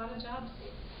think a lot of jobs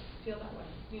feel that way.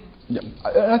 You know.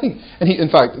 Yeah, and I think, and he, in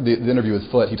fact, the interview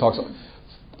with Foote, he talks.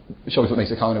 Shelby Foote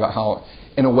makes a comment about how,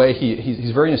 in a way,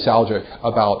 he's very nostalgic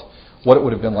about what it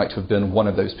would have been like to have been one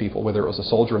of those people, whether it was a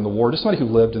soldier in the war, just somebody who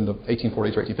lived in the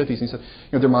 1840s or 1850s. And he said,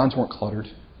 their minds weren't cluttered.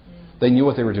 They knew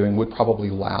what they were doing would probably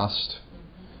last.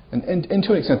 And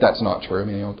to an extent, that's not true. I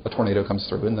mean, a tornado comes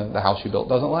through and the house you built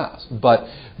doesn't last. But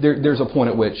there's a point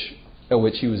at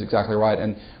which he was exactly right.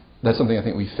 And that's something I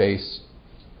think we face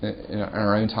in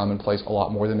our own time and place a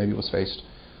lot more than maybe was faced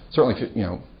certainly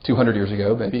 200 years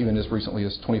ago, maybe even as recently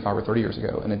as 25 or 30 years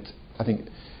ago. And I think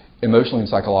emotionally and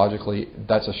psychologically,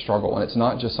 that's a struggle. And it's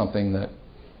not just something that,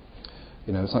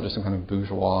 it's not just some kind of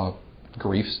bourgeois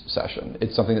grief session.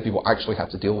 It's something that people actually have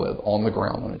to deal with on the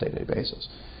ground on a day-to-day basis.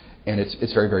 And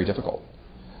it's very, very difficult.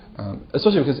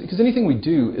 Especially because anything we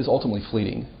do is ultimately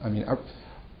fleeting. I mean, I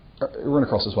ran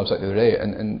across this website the other day,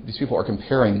 and these people are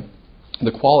comparing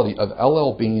the quality of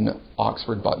LL Bean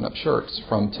Oxford button-up shirts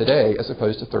from today as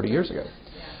opposed to 30 years ago.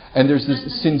 And there's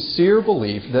this sincere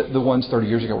belief that the ones 30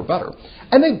 years ago were better.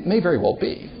 And they may very well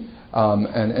be.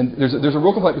 And there's a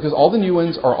real complaint because all the new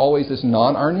ones are always this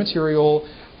non-iron material,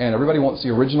 and everybody wants the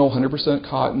original 100%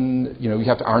 cotton. You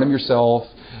have to iron them yourself.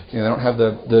 They don't have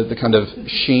the kind of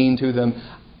sheen to them.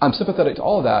 I'm sympathetic to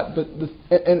all of that, but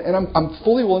I'm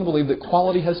fully willing to believe that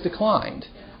quality has declined.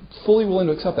 Fully willing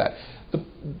to accept that.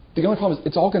 The only problem is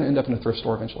it's all going to end up in a thrift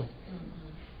store eventually.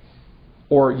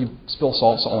 Or you spill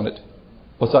salsa on it.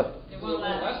 What's that? It won't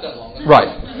last that long. Right.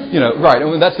 Right.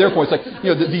 And that's their point. It's like,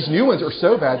 these new ones are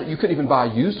so bad that you couldn't even buy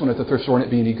a used one at the thrift store and it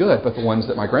be any good. But the ones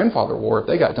that my grandfather wore, if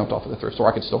they got dumped off at the thrift store,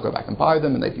 I could still go back and buy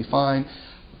them and they'd be fine.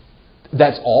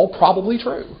 That's all probably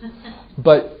true.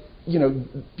 But,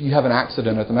 you have an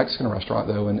accident at the Mexican restaurant,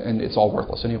 though, and it's all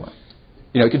worthless anyway.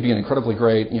 It could be an incredibly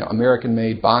great,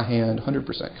 American-made, by hand,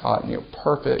 100% cotton,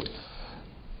 perfect.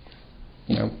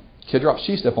 Kid drops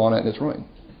cheese dip on it and it's ruined.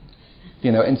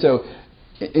 And so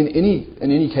in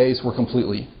any case, we're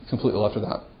completely left with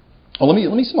that. Well,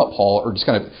 let me sum up Paul, or just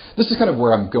kind of, this is kind of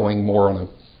where I'm going more on an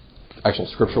actual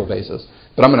scriptural basis.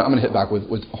 But I'm gonna hit back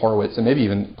with Horowitz and maybe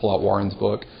even pull out Warren's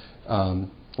book.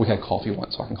 We had coffee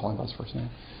once, so I can call him by his first name.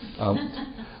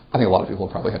 I think a lot of people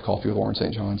have probably had coffee with Warren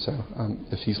St. John, so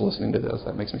if he's listening to this,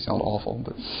 that makes me sound awful.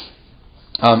 But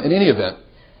in any event,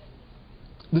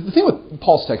 the thing with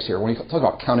Paul's text here, when he talks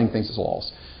about counting things as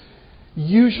loss,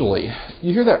 usually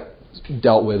you hear that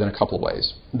dealt with in a couple of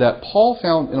ways. That Paul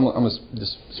found, and I'm going to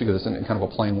just speak of this in kind of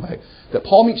a plain way, that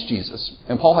Paul meets Jesus,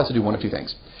 and Paul has to do one of two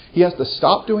things. He has to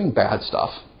stop doing bad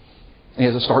stuff, and he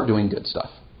has to start doing good stuff.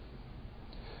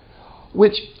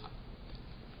 Which,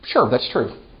 sure, that's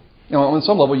true. On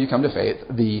some level, you come to faith.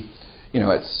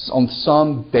 It's on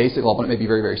some basic level. It may be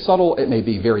very, very subtle. It may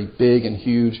be very big and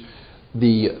huge.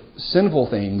 The sinful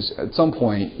things, at some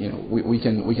point, we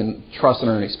can trust in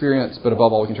our own experience, but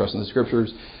above all, we can trust in the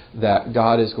Scriptures that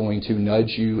God is going to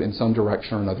nudge you in some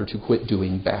direction or another to quit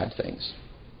doing bad things,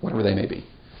 whatever they may be.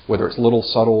 Whether it's little,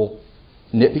 subtle,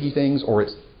 nitpicky things, or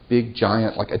it's big,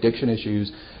 giant, like addiction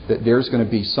issues, that there's going to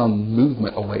be some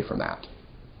movement away from that.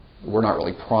 We're not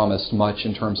really promised much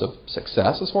in terms of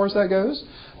success as far as that goes,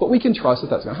 but we can trust that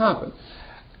that's going to happen.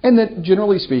 And that,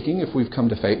 generally speaking, if we've come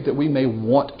to faith, that we may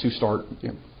want to start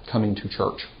coming to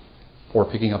church or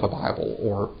picking up a Bible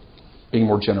or being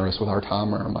more generous with our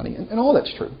time or our money. And all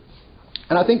that's true.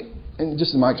 And I think, and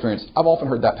just in my experience, I've often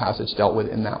heard that passage dealt with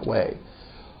in that way.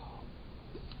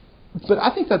 But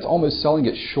I think that's almost selling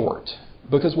it short.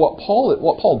 Because what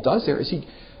Paul does there is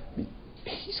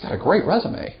he's got a great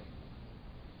resume.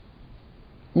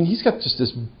 I mean, he's got just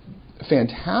this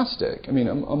fantastic,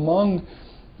 among,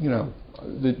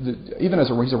 even as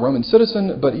he's a Roman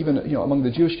citizen, but even, among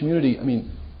the Jewish community,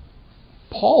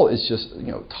 Paul is just,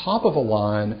 top of the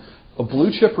line, a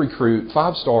blue chip recruit,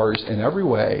 5 stars in every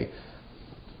way.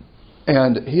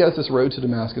 And he has this road to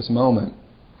Damascus moment.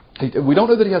 We don't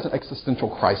know that he has an existential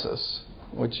crisis,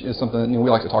 which is something, we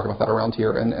like to talk about that around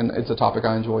here, and it's a topic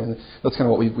I enjoy, and that's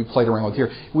kind of what we played around with here.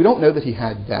 We don't know that he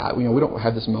had that. We don't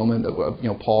have this moment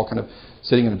of Paul kind of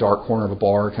sitting in a dark corner of a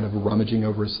bar, kind of rummaging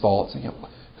over his thoughts, and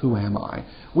who am I?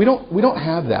 We don't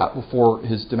have that before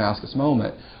his Damascus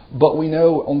moment, but we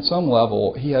know on some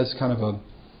level he has kind of a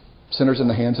sinners in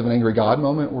the hands of an angry God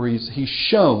moment where he's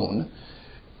shown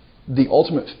the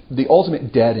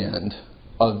ultimate dead end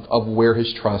of where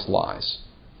his trust lies.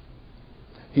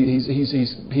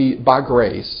 He by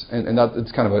grace, and that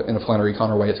it's kind of in a Flannery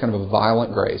O'Connor way, it's kind of a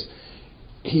violent grace.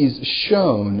 He's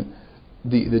shown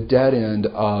the dead end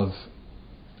of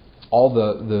all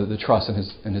the trust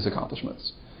in his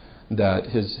accomplishments, that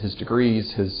his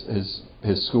degrees, his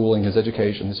schooling, his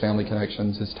education, his family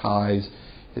connections, his ties,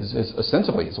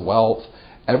 ostensibly his wealth,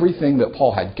 everything that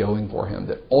Paul had going for him,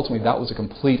 that ultimately that was a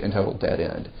complete and total dead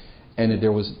end. And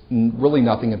there was really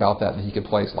nothing about that he could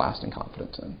place lasting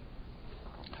confidence in.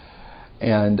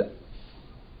 And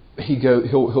he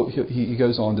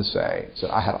goes on to say, so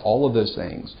I had all of those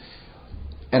things,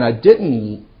 and I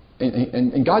didn't,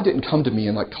 and God didn't come to me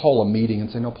and like call a meeting and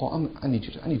say, no, Paul, I need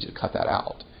you to cut that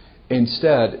out.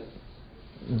 Instead,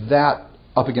 that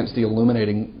up against the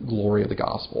illuminating glory of the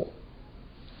gospel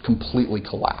completely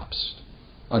collapsed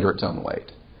under its own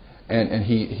weight, and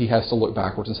he has to look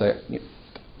backwards and say,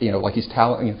 like he's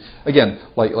telling, again,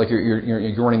 like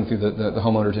you're running through the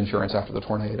homeowner's insurance after the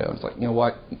tornado, and it's like, you know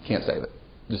what, you can't save it.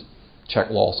 Just check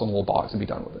loss on a little box and be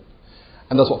done with it.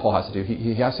 And that's what Paul has to do.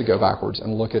 He has to go backwards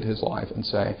and look at his life and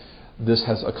say, this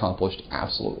has accomplished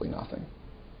absolutely nothing.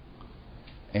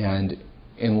 And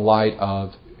in light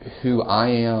of who I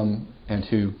am and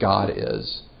who God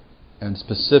is, and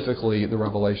specifically the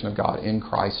revelation of God in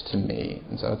Christ to me,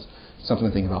 and so it's something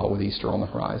to think about with Easter on the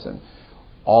horizon.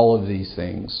 All of these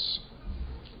things,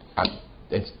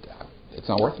 it's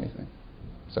not worth anything.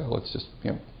 So let's just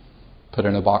put it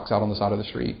in a box out on the side of the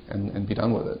street and be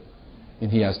done with it.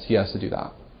 And he has to do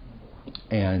that.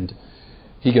 And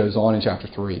he goes on in chapter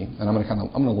 3, and I'm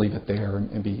going to leave it there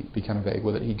and be kind of vague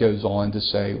with it. He goes on to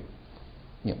say,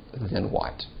 then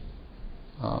what?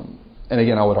 And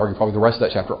again, I would argue probably the rest of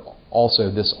that chapter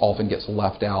also, this often gets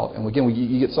left out. And again,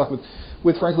 you get stuck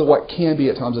with frankly what can be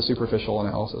at times a superficial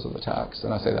analysis of the text.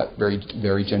 And I say that very,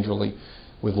 very gingerly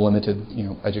with limited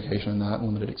education in that and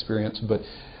limited experience. But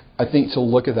I think to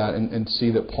look at that and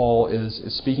see that Paul is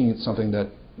speaking something that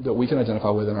we can identify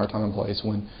with in our time and place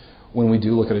when we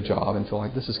do look at a job and feel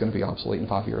like this is going to be obsolete in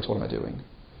 5 years, what am I doing?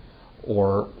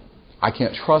 Or I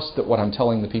can't trust that what I'm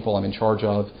telling the people I'm in charge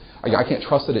of, I can't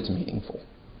trust that it's meaningful.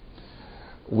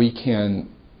 We can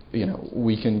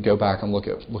go back and look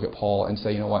at Paul and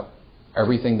say, you know what,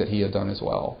 everything that he had done as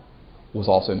well was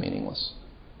also meaningless.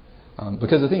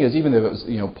 Because the thing is, even though it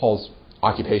was, Paul's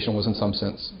occupation was in some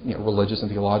sense religious and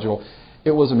theological,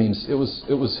 it was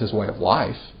his way of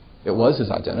life. It was his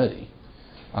identity.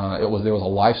 There was a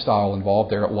lifestyle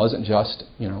involved there. It wasn't just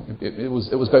it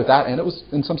was both that, and it was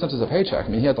in some senses a paycheck. I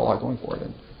mean, he had a lot going for it.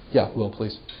 And Will,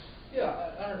 please. Yeah,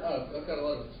 I don't know. I've got a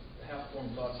lot of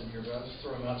half-formed thoughts in here, but I'll just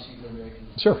throw them out to see whether I can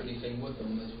Sure. do anything with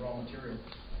them as raw material.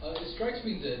 It strikes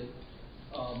me that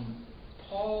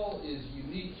Paul is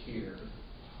unique here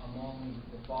among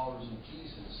the followers of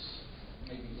Jesus.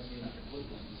 Maybe not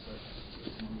completely, but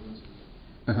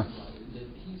that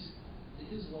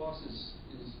his loss is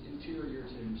inferior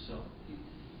to himself.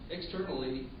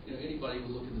 Externally, anybody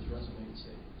would look at his resume and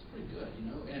say it's pretty good,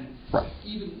 and right.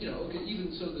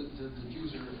 even so that the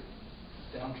Jews are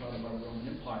downtrodden by the Roman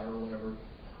Empire or whatever.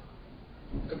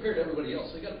 Compared to everybody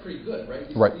else, they got pretty good, right?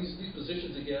 These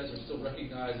positions he has are still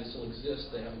recognized, they still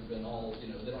exist. They haven't been all, they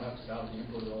don't have to bow to the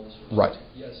emperor or all this sort of right. stuff.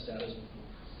 He has status.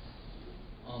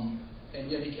 And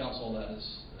yet he counts all that as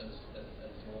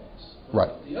loss.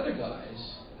 Right. The other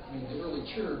guys, the early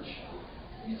church,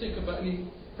 you think about,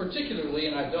 particularly,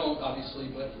 and I don't, obviously,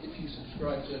 but if you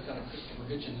subscribe to kind of Christopher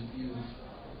Hitchens' view of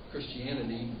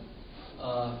Christianity,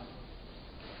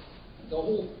 the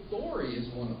whole story is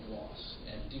one of loss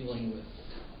and dealing with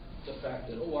the fact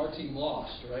that, our team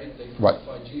lost, right? They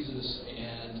crucified Jesus,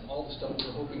 and all the stuff we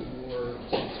were hoping for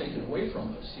was taken away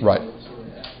from us. Right. Sort of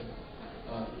after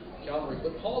Calvary.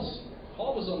 But Paul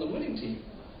was on the winning team.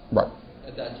 Right.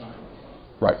 At that time.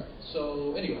 Right.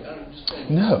 So anyway, I'm just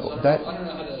saying. No, I don't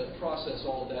know how to process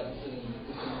all of that within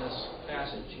this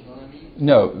passage. You know what I mean?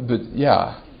 No, but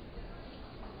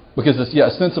because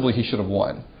ostensibly he should have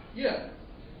won. Yeah.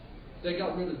 They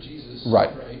got rid of Jesus,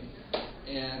 right?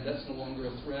 And that's no longer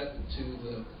a threat to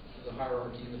the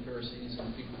hierarchy and the Pharisees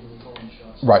and the people who were calling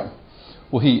shots. Right.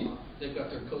 Well, they've got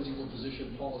their cozy little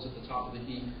position. Paul is at the top of the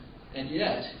heap, and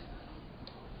yet,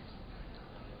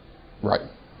 right.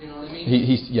 You know what I mean?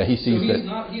 He sees that.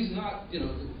 He's not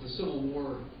the Civil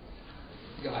War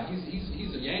guy.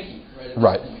 He's a Yankee, right? At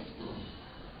right. That point.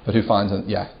 But who finds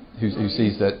who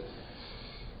sees that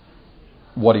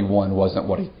what he won wasn't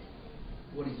what he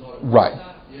thought it was. Right.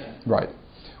 Yeah. Right.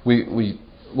 We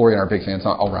Lori and I are big fans.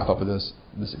 I'll wrap up with this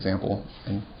example,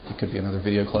 and it could be another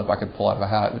video clip I could pull out of a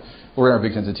hat. Lori and I are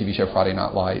big fans of the TV show Friday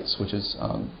Night Lights, which is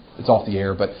it's off the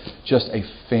air, but just a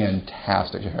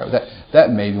fantastic show.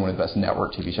 That may be one of the best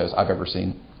network TV shows I've ever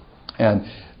seen. And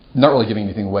not really giving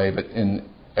anything away, but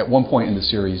at one point in the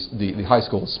series, the high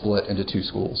school is split into two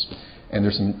schools, and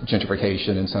there's some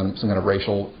gentrification and some kind of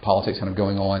racial politics kind of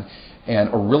going on.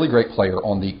 And a really great player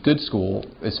on the good school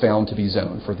is found to be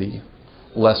zoned for the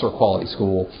lesser quality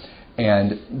school,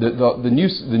 and the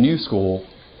new school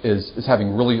is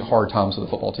having really hard times with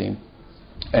the football team.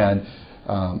 And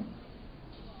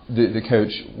the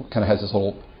coach kind of has this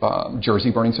little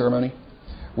jersey burning ceremony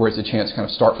where it's a chance to kind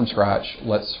of start from scratch.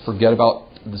 Let's forget about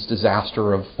this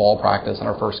disaster of fall practice and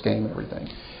our first game and everything.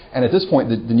 And at this point,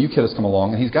 the new kid has come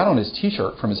along, and he's got on his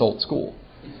T-shirt from his old school.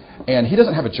 And he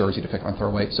doesn't have a jersey to pick up and throw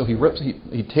away, so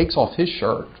he takes off his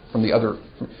shirt from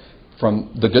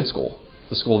the good school,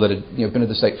 the school that had been to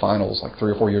the state finals like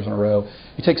 3 or 4 years in a row.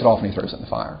 He takes it off and he throws it in the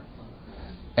fire.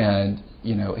 And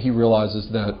he realizes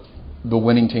that the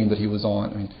winning team that he was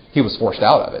on, I mean, he was forced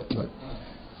out of it, but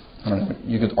I don't know.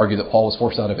 You could argue that Paul was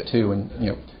forced out of it too, and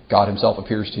God Himself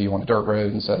appears to you on a dirt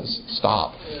road and says,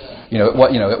 "Stop." It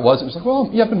wasn't just like, well,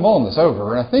 I've been mulling this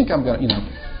over, and I think I'm going to,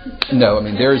 No, I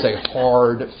mean, there is a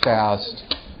hard, fast,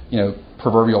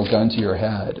 proverbial gun to your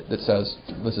head that says,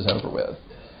 this is over with.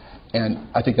 And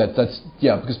I think that's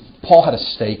because Paul had a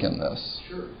stake in this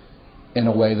in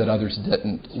a way that others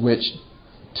didn't, which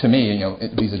to me,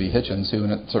 vis-a-vis Hitchens, who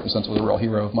in a certain sense was a real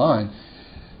hero of mine,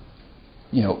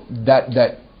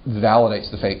 that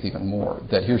validates the faith even more,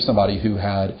 that here's somebody who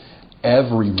had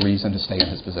every reason to stay in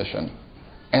his position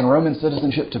and Roman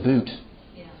citizenship to boot,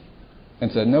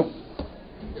 and said, nope.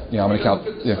 I'm going to count.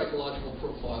 The psychological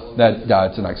profile.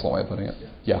 That's an excellent way of putting it.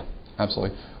 Yeah,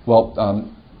 absolutely. Well,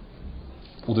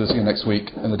 we'll do this again next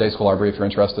week in the day school library if you're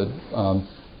interested.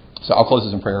 So I'll close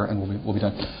this in prayer and we'll be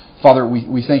done. Father,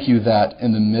 we thank you that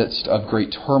in the midst of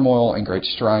great turmoil and great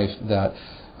strife that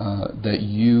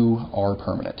you are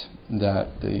permanent, that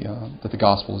the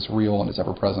gospel is real and is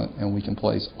ever present, and we can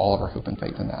place all of our hope and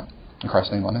faith in that. In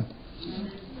Christ's name, amen.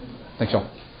 Thanks, y'all.